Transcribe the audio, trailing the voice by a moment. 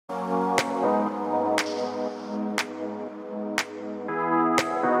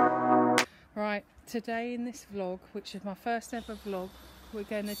Today in this vlog, which is my first ever vlog, we're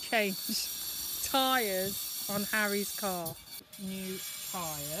going to change tyres on Harry's car. New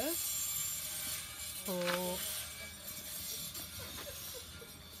tyres for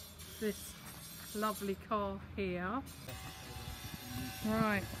this lovely car here.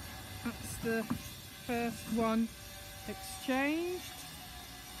 Right, that's the first one exchanged.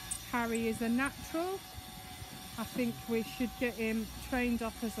 Harry is a natural. I think we should get him trained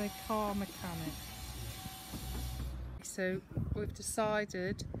up as a car mechanic. So we've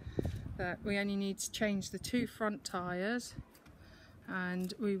decided that we only need to change the 2 front tyres,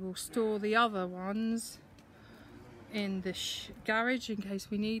 and we will store the other ones in the garage in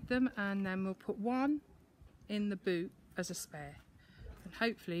case we need them, and then we'll put one in the boot as a spare, and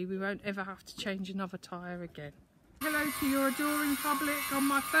hopefully we won't ever have to change another tyre again. Hello to your adoring public on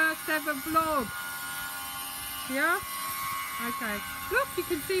my first ever vlog. Yeah? Okay. Look, you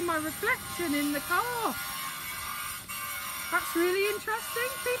can see my reflection in the car. That's really interesting.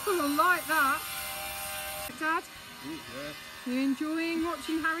 People will like that. Dad? Yeah. You enjoying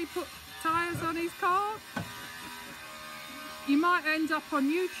watching Harry put tyres on his car? You might end up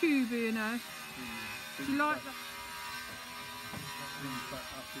on YouTube, you know. Do you like that?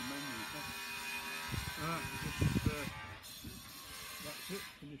 That's it.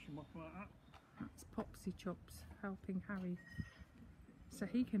 Finish him off like that. That's Popsy Chops helping Harry so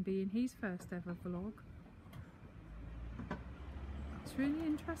he can be in his first ever vlog. It's really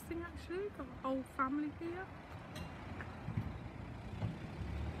interesting actually, got the whole family here.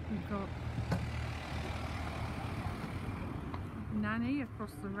 We've got Nanny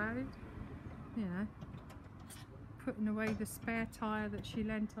across the road, you know, putting away the spare tyre that she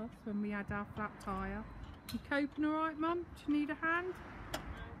lent us when we had our flat tyre. You coping alright, Mum? Do you need a hand?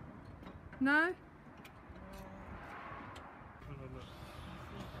 No?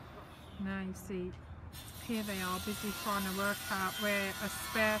 Now you see, here they are busy trying to work out where a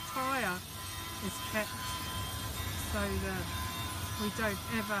spare tyre is kept so that we don't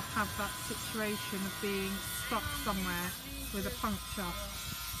ever have that situation of being stuck somewhere with a puncture.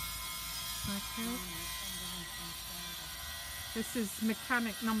 Okay. This is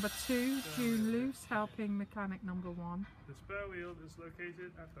mechanic number 2, June Luce, helping mechanic number 1. The spare wheel is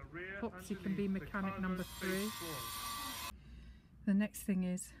located at the rear. Popsy can be mechanic number 3. The next thing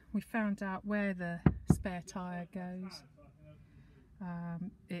is we found out where the spare tyre goes.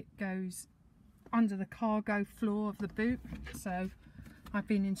 It goes under the cargo floor of the boot. So I've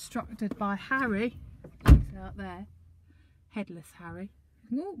been instructed by Harry, he's out there, headless Harry.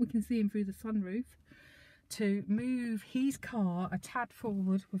 Oh, we can see him through the sunroof, to move his car a tad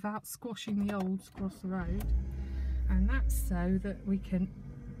forward without squashing the olds across the road, and that's so that we can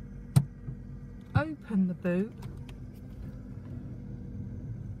open the boot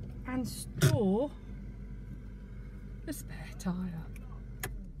and store the spare tyre.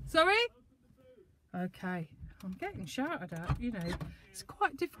 Sorry? Okay, I'm getting shouted at, you know. It's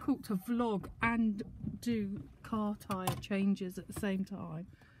quite difficult to vlog and do car tyre changes at the same time.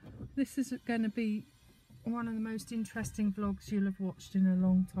 This is going to be one of the most interesting vlogs you'll have watched in a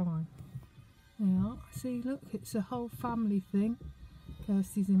long time. Yeah, see, look, it's a whole family thing.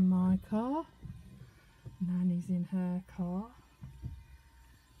 Kirsty's in my car, Nanny's in her car,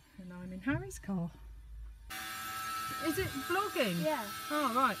 and I'm in Harry's car. Is it vlogging? Yeah.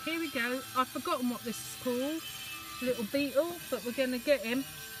 Oh, right, here we go. I've forgotten what this is called. Little beetle, but we're going to get him.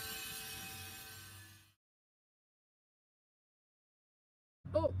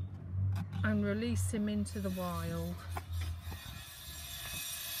 Oh, and release him into the wild.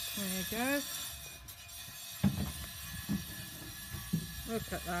 There you go.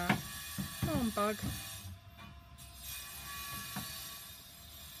 Look at that. Come on, bug.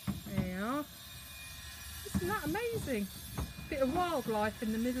 There you are. Isn't that amazing? Bit of wildlife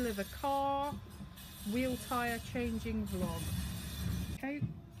in the middle of a car wheel tyre changing vlog. Okay,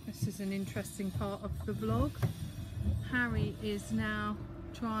 this is an interesting part of the vlog. Harry is now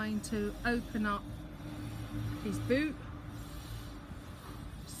trying to open up his boot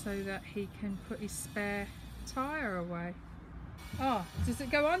so that he can put his spare tyre away. Oh, does it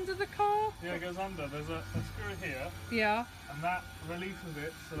go under the car? Yeah, it goes under. There's a screw here. Yeah. And that releases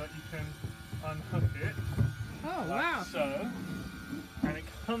it so that you can unhook it. Oh, like wow. So. And it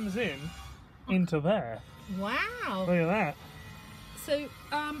comes into there. Wow. Look at that. So,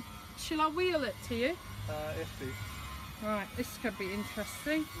 shall I wheel it to you? Yes, please. Right, this could be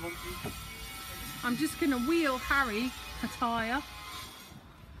interesting. Monkey. I'm just going to wheel Harry a tyre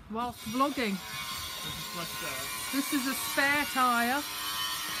whilst vlogging. This is my spare. This is a spare tyre.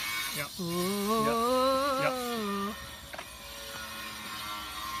 Yep. Oh. Yep.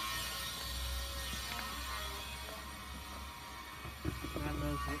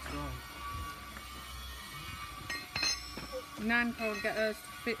 Nan can't get hers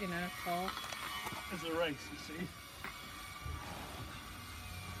to fit in her car. It's a race, you see.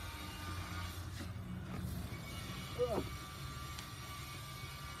 Oh.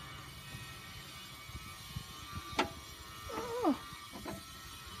 Oh.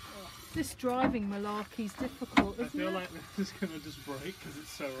 This driving malarkey's difficult, isn't it? I feel like this is going to just break because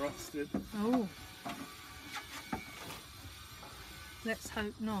it's so rusted. Oh. Let's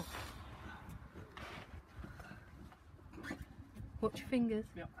hope not. Watch your fingers.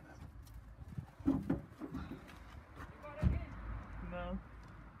 Yeah. No.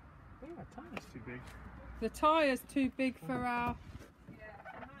 I think my tyre's too big. The tyre's too big for our...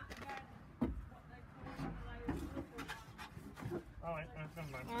 Oh, wait, never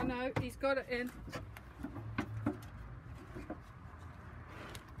mind. I know, he's got it in.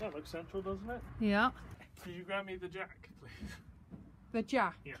 That looks central, doesn't it? Yeah. Could you grab me the jack, please? The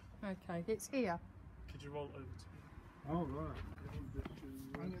jack? Yeah. Okay, it's here. Could you roll it over to me? Oh, right.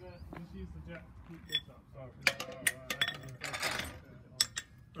 I'm going to just use the jack to keep this up.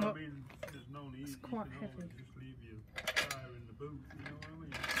 I mean, there's no need. It's You quite can heavy. always just leave your tyre in the boot, you know what I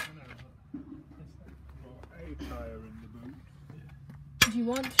mean? I know, but Or a tyre in the boot. Do you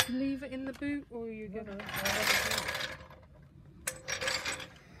want to leave it in the boot or are you going to...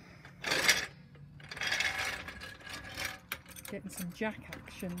 Getting some jack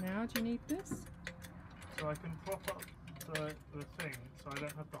action now. Do you need this? so I can prop up the thing so I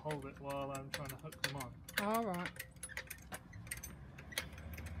don't have to hold it while I'm trying to hook them on. Alright.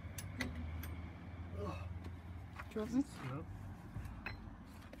 Do you want this? No.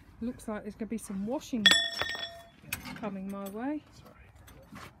 Looks like there's going to be some washing coming my way. Sorry.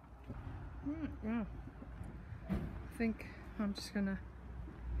 Right, well, I think I'm just going to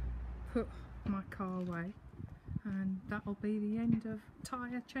put my car away and that'll be the end of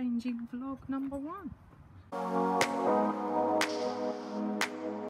tyre changing vlog number 1.